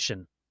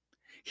application.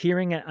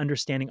 Hearing and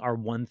understanding are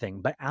one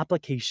thing, but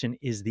application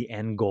is the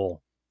end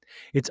goal.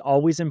 It's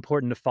always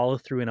important to follow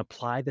through and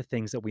apply the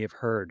things that we have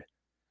heard.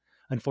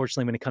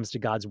 Unfortunately, when it comes to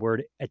God's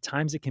word, at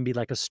times it can be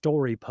like a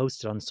story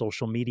posted on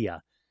social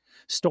media.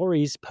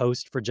 Stories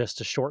post for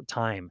just a short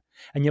time,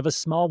 and you have a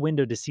small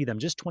window to see them,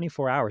 just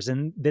 24 hours,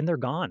 and then they're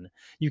gone.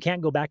 You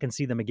can't go back and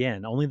see them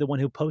again. Only the one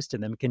who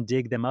posted them can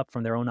dig them up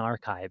from their own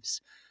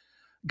archives.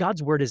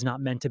 God's word is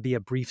not meant to be a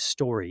brief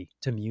story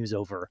to muse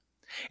over.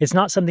 It's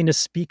not something to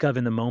speak of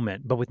in the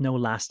moment, but with no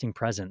lasting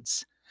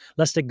presence,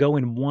 lest it go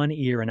in one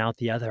ear and out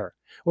the other,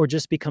 or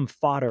just become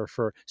fodder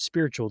for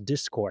spiritual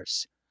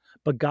discourse.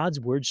 But God's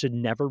word should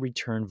never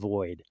return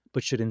void,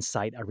 but should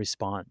incite a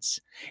response.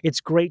 It's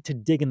great to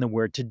dig in the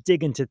word, to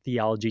dig into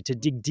theology, to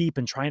dig deep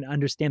and try and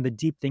understand the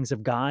deep things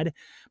of God.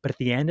 But at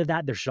the end of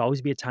that, there should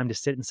always be a time to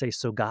sit and say,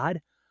 so God,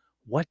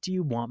 what do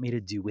you want me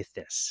to do with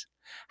this?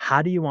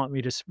 How do you want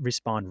me to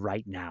respond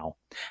right now?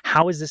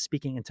 How is this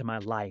speaking into my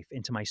life,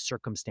 into my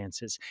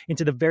circumstances,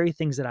 into the very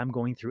things that I'm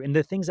going through, and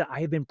the things that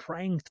I have been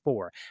praying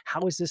for?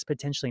 How is this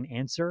potentially an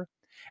answer?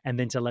 And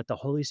then to let the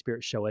Holy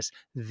Spirit show us,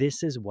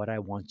 this is what I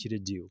want you to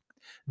do.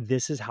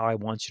 This is how I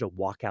want you to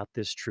walk out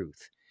this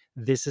truth.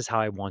 This is how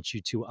I want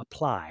you to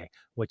apply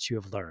what you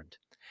have learned.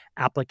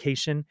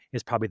 Application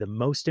is probably the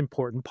most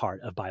important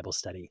part of Bible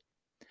study.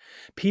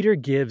 Peter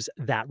gives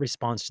that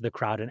response to the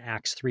crowd in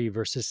Acts 3,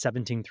 verses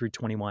 17 through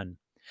 21.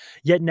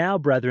 Yet now,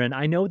 brethren,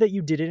 I know that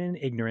you did it in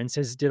ignorance,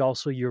 as did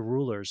also your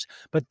rulers.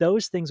 But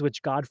those things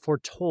which God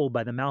foretold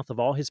by the mouth of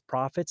all his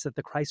prophets that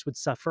the Christ would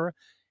suffer,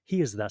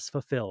 he is thus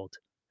fulfilled.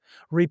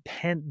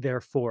 Repent,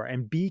 therefore,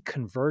 and be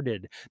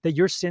converted, that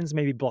your sins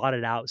may be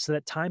blotted out, so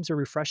that times of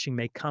refreshing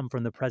may come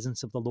from the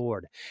presence of the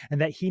Lord,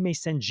 and that he may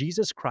send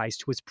Jesus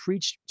Christ, who was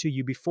preached to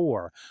you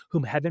before,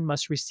 whom heaven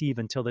must receive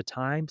until the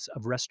times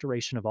of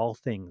restoration of all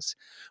things,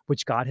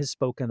 which God has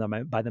spoken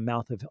by the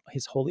mouth of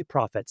his holy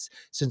prophets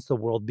since the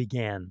world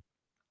began.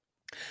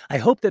 I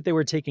hope that they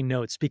were taking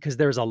notes, because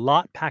there's a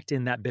lot packed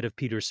in that bit of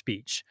Peter's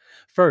speech.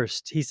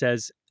 First, he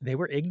says they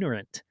were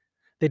ignorant.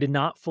 They did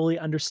not fully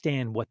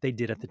understand what they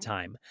did at the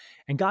time,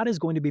 and God is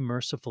going to be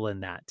merciful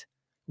in that.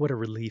 What a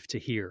relief to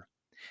hear.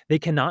 They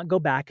cannot go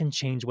back and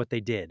change what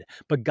they did,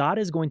 but God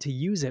is going to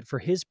use it for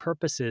his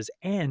purposes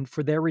and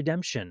for their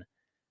redemption.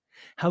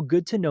 How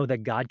good to know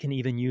that God can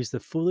even use the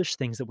foolish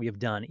things that we have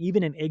done,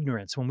 even in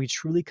ignorance, when we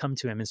truly come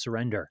to him and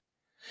surrender.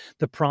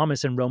 The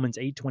promise in Romans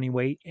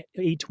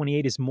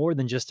 8:28 is more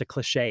than just a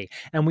cliche,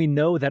 and we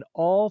know that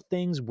all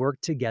things work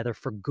together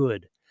for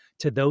good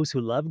to those who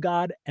love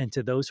God and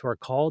to those who are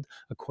called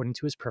according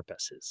to his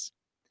purposes.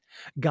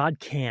 God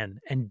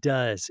can and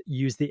does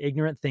use the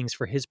ignorant things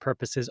for his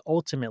purposes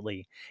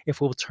ultimately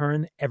if we'll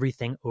turn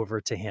everything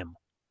over to him.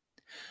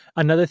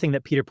 Another thing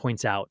that Peter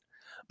points out,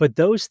 but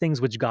those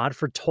things which God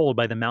foretold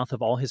by the mouth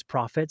of all his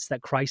prophets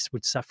that Christ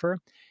would suffer,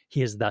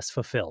 he has thus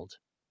fulfilled.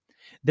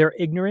 Their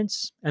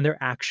ignorance and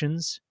their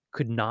actions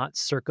could not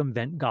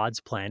circumvent God's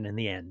plan in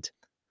the end.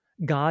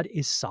 God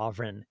is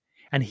sovereign,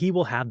 and he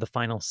will have the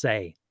final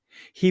say.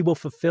 He will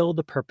fulfill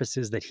the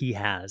purposes that he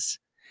has.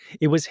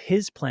 It was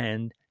his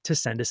plan to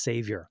send a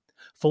savior,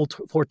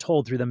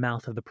 foretold through the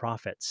mouth of the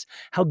prophets.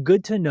 How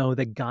good to know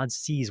that God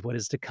sees what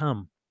is to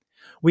come.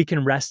 We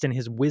can rest in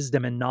his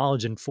wisdom and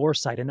knowledge and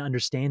foresight and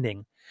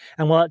understanding.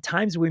 And while at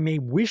times we may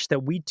wish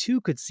that we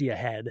too could see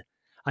ahead,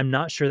 I'm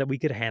not sure that we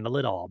could handle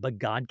it all, but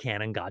God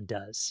can and God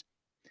does.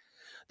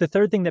 The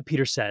third thing that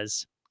Peter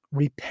says,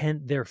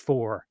 repent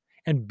therefore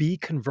and be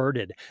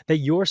converted, that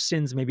your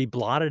sins may be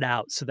blotted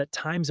out, so that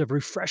times of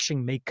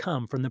refreshing may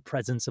come from the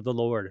presence of the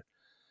Lord.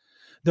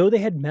 Though they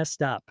had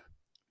messed up,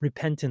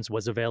 repentance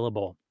was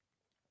available,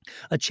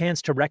 a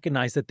chance to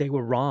recognize that they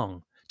were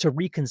wrong, to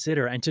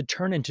reconsider, and to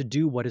turn and to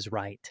do what is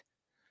right.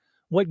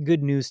 What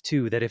good news,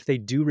 too, that if they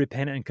do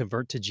repent and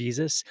convert to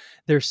Jesus,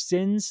 their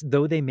sins,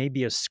 though they may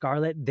be as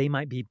scarlet, they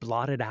might be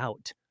blotted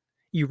out,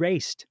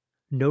 erased,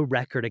 no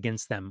record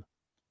against them.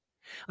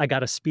 I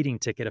got a speeding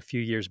ticket a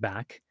few years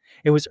back.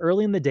 It was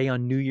early in the day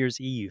on New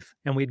Year's Eve,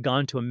 and we had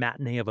gone to a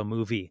matinee of a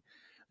movie.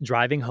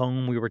 Driving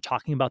home, we were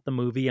talking about the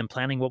movie and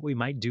planning what we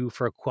might do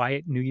for a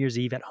quiet New Year's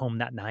Eve at home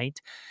that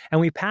night, and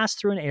we passed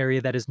through an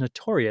area that is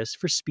notorious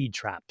for speed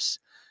traps.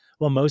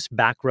 While most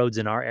back roads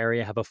in our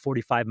area have a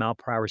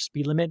 45-mile-per-hour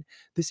speed limit,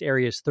 this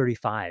area is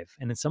 35,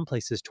 and in some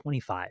places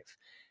 25.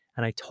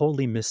 And I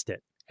totally missed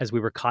it as we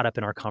were caught up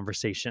in our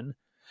conversation.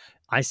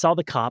 I saw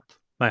the cop.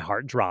 My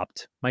heart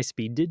dropped. My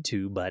speed did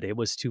too, but it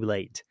was too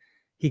late.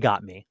 He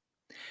got me.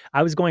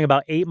 I was going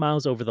about 8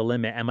 miles over the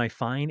limit, and my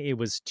fine, it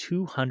was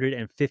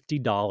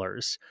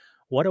 $250.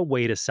 What a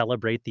way to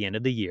celebrate the end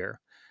of the year.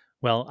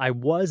 Well, I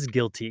was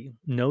guilty,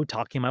 no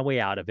talking my way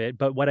out of it,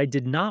 but what I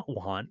did not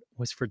want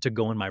was for it to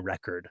go on my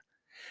record.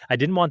 I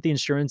didn't want the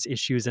insurance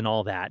issues and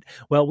all that.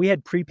 Well, we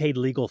had prepaid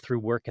legal through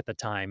work at the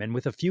time, and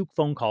with a few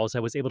phone calls,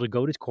 I was able to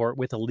go to court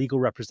with a legal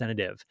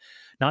representative,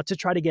 not to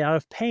try to get out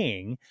of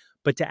paying,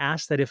 but to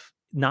ask that it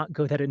not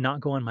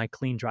go on my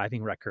clean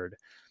driving record.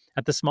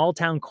 At the small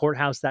town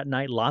courthouse that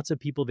night, lots of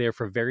people there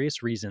for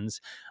various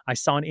reasons. I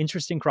saw an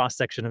interesting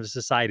cross-section of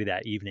society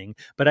that evening,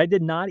 but I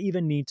did not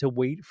even need to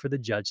wait for the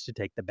judge to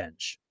take the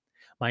bench.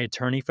 My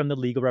attorney from the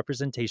legal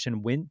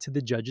representation went to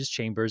the judge's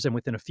chambers and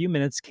within a few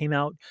minutes came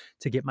out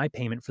to get my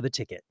payment for the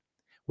ticket,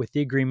 with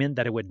the agreement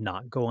that it would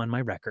not go on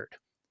my record.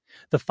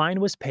 The fine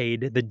was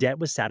paid, the debt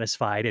was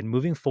satisfied, and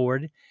moving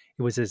forward,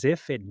 it was as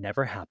if it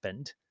never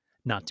happened,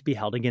 not to be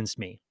held against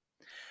me.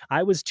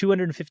 I was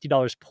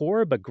 $250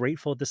 poor, but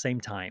grateful at the same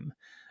time.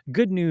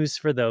 Good news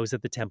for those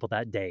at the temple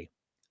that day.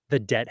 The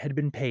debt had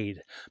been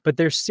paid, but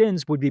their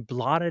sins would be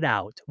blotted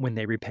out when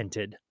they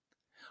repented.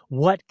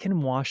 What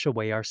can wash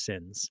away our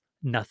sins?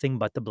 Nothing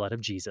but the blood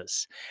of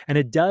Jesus. And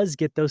it does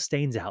get those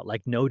stains out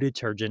like no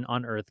detergent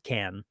on earth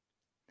can.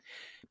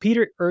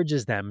 Peter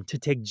urges them to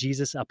take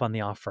Jesus up on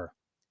the offer,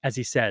 as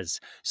he says,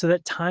 so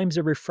that times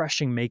of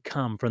refreshing may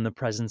come from the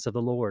presence of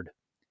the Lord.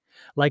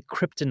 Like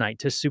kryptonite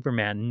to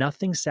Superman,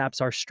 nothing saps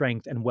our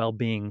strength and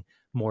well-being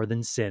more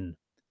than sin.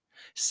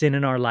 Sin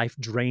in our life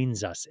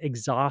drains us,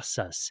 exhausts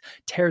us,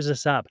 tears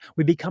us up.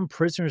 We become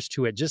prisoners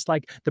to it, just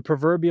like the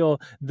proverbial,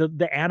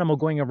 the animal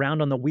going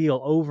around on the wheel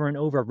over and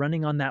over,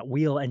 running on that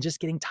wheel and just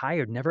getting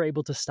tired, never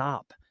able to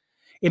stop.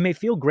 It may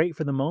feel great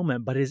for the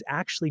moment, but it is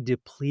actually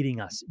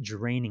depleting us,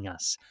 draining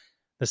us.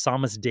 The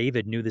psalmist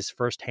David knew this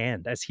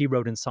firsthand as he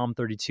wrote in Psalm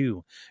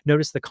 32.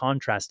 Notice the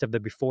contrast of the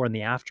before and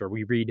the after.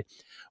 We read,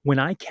 "When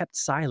I kept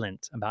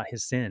silent about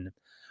his sin,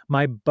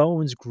 my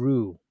bones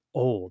grew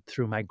old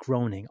through my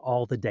groaning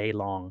all the day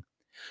long.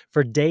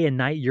 For day and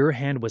night your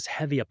hand was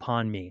heavy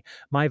upon me.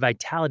 My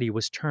vitality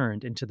was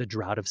turned into the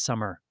drought of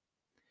summer."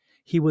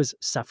 He was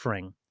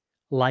suffering,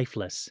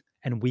 lifeless,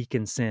 and weak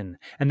in sin.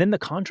 And then the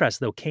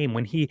contrast, though, came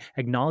when he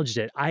acknowledged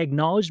it. "I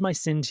acknowledged my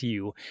sin to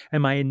you,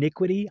 and my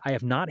iniquity I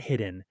have not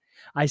hidden.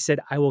 I said,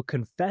 I will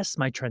confess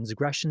my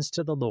transgressions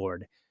to the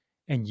Lord,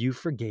 and you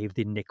forgave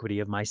the iniquity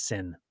of my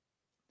sin."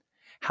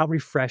 How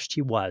refreshed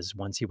he was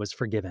once he was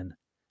forgiven.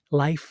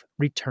 Life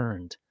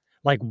returned,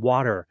 like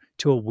water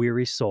to a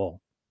weary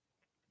soul.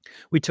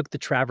 We took the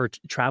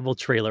travel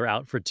trailer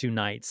out for 2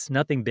 nights.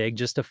 Nothing big,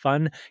 just a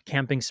fun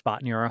camping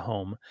spot near our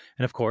home.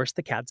 And of course,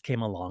 the cats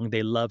came along.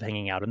 They love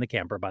hanging out in the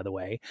camper, by the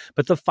way.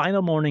 But the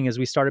final morning, as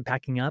we started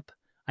packing up,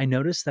 I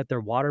noticed that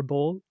their water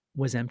bowl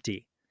was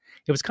empty.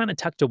 It was kind of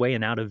tucked away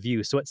and out of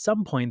view, so at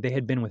some point they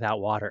had been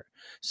without water.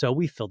 So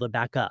we filled it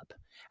back up.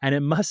 And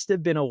it must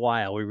have been a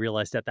while, we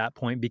realized at that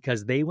point,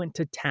 because they went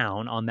to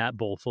town on that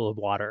bowl full of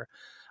water.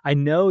 I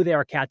know they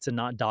are cats and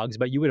not dogs,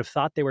 but you would have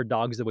thought they were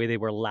dogs the way they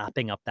were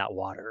lapping up that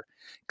water.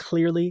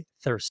 Clearly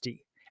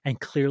thirsty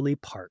and clearly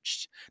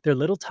parched, their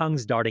little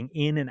tongues darting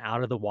in and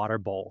out of the water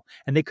bowl,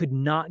 and they could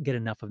not get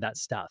enough of that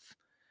stuff.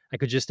 I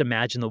could just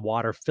imagine the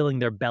water filling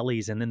their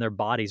bellies and then their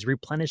bodies,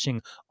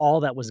 replenishing all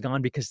that was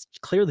gone because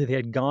clearly they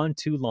had gone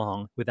too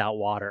long without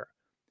water.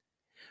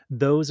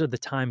 Those are the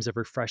times of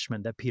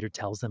refreshment that Peter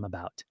tells them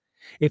about.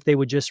 If they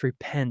would just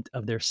repent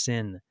of their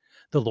sin,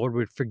 the Lord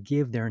would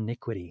forgive their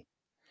iniquity.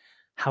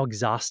 How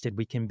exhausted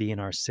we can be in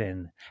our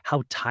sin,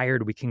 how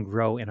tired we can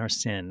grow in our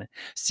sin.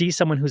 See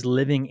someone who's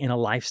living in a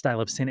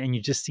lifestyle of sin and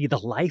you just see the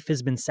life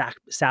has been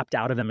sapped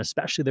out of them,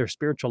 especially their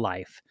spiritual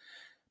life.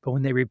 But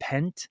when they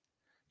repent,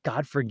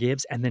 God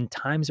forgives, and then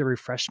times of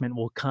refreshment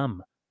will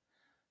come.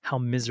 how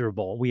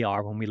miserable we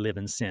are when we live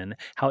in sin,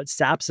 how it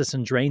saps us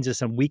and drains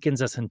us and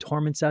weakens us and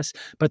torments us,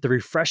 but the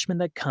refreshment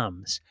that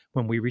comes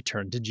when we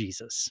return to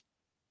Jesus.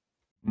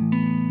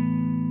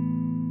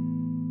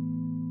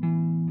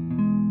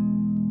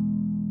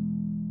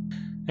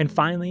 And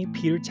finally,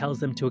 Peter tells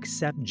them to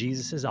accept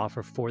Jesus'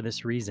 offer for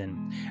this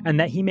reason, and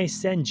that he may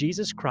send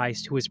Jesus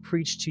Christ, who was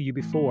preached to you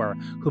before,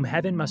 whom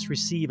heaven must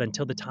receive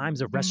until the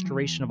times of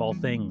restoration of all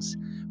things,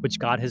 which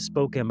God has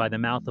spoken by the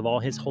mouth of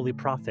all his holy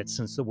prophets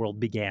since the world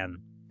began.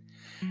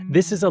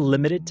 This is a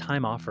limited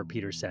time offer,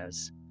 Peter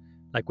says.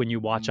 Like when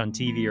you watch on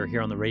TV or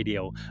hear on the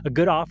radio, a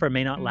good offer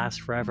may not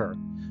last forever,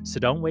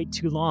 so don't wait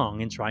too long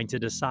in trying to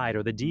decide,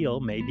 or the deal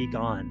may be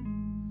gone.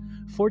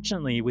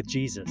 Fortunately, with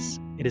Jesus,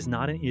 it is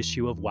not an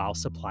issue of while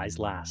supplies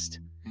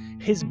last.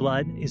 His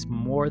blood is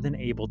more than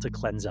able to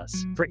cleanse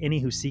us for any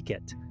who seek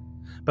it.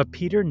 But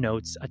Peter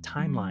notes a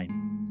timeline,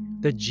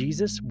 that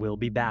Jesus will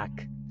be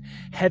back.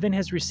 Heaven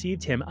has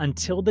received him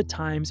until the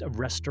times of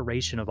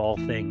restoration of all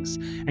things,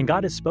 and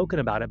God has spoken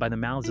about it by the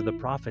mouths of the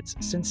prophets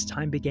since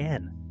time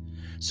began.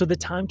 So the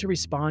time to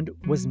respond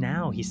was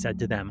now, he said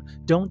to them.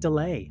 Don't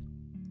delay.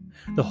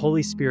 The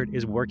Holy Spirit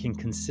is working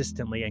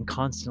consistently and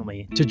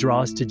constantly to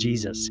draw us to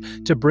Jesus,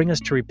 to bring us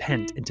to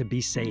repent and to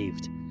be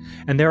saved.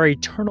 And there are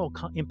eternal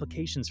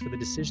implications for the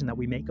decision that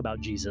we make about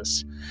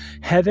Jesus.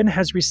 Heaven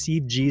has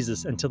received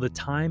Jesus until the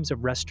times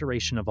of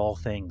restoration of all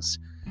things.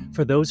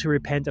 For those who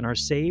repent and are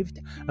saved,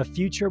 a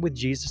future with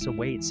Jesus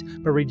awaits,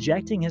 but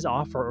rejecting his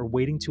offer or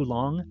waiting too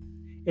long,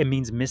 it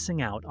means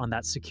missing out on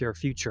that secure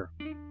future.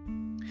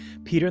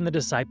 Peter and the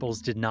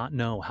disciples did not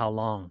know how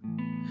long.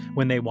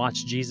 When they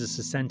watched Jesus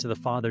ascend to the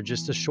Father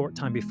just a short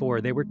time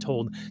before, they were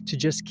told to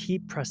just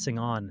keep pressing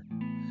on.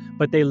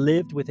 But they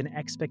lived with an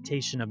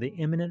expectation of the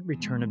imminent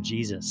return of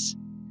Jesus.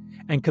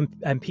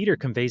 And Peter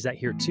conveys that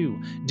here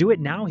too. Do it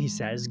now, he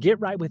says. Get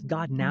right with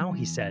God now,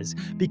 he says,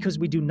 because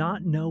we do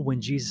not know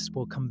when Jesus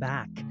will come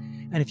back.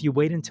 And if you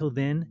wait until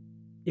then,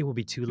 it will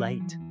be too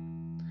late.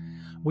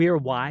 We are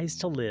wise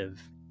to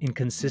live in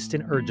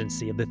consistent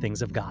urgency of the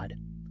things of God.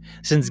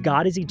 Since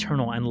God is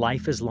eternal and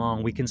life is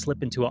long, we can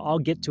slip into I'll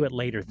get to it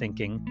later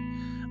thinking.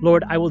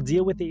 Lord, I will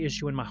deal with the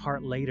issue in my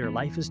heart later.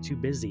 Life is too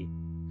busy.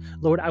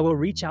 Lord, I will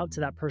reach out to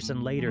that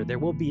person later. There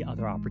will be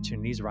other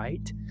opportunities,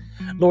 right?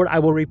 Lord, I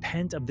will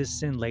repent of this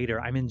sin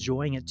later. I'm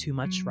enjoying it too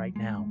much right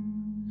now.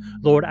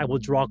 Lord, I will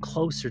draw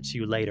closer to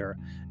you later.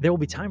 There will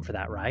be time for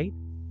that, right?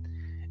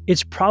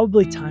 It's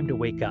probably time to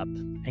wake up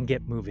and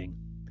get moving,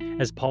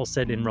 as Paul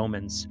said in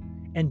Romans,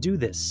 and do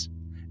this,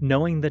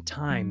 knowing the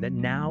time that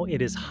now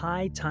it is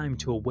high time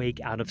to awake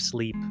out of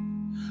sleep.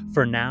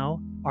 For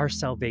now, our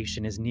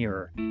salvation is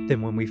nearer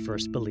than when we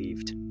first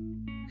believed.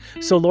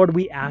 So Lord,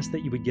 we ask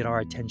that you would get our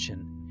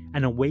attention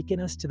and awaken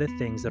us to the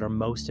things that are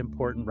most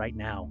important right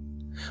now.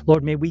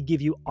 Lord, may we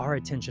give you our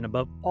attention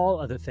above all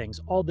other things,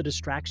 all the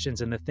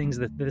distractions and the things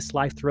that this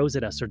life throws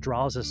at us or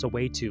draws us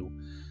away to.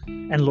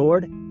 And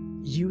Lord,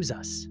 use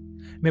us.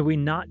 May we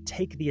not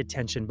take the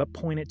attention, but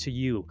point it to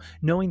you,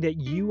 knowing that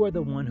you are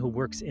the one who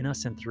works in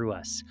us and through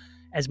us.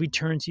 As we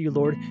turn to you,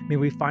 Lord, may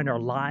we find our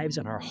lives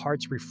and our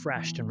hearts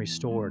refreshed and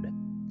restored.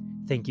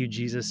 Thank you,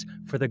 Jesus,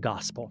 for the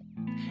gospel.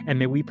 And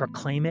may we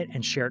proclaim it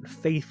and share it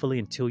faithfully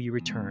until you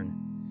return.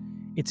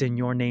 It's in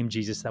your name,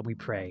 Jesus, that we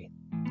pray.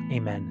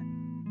 Amen.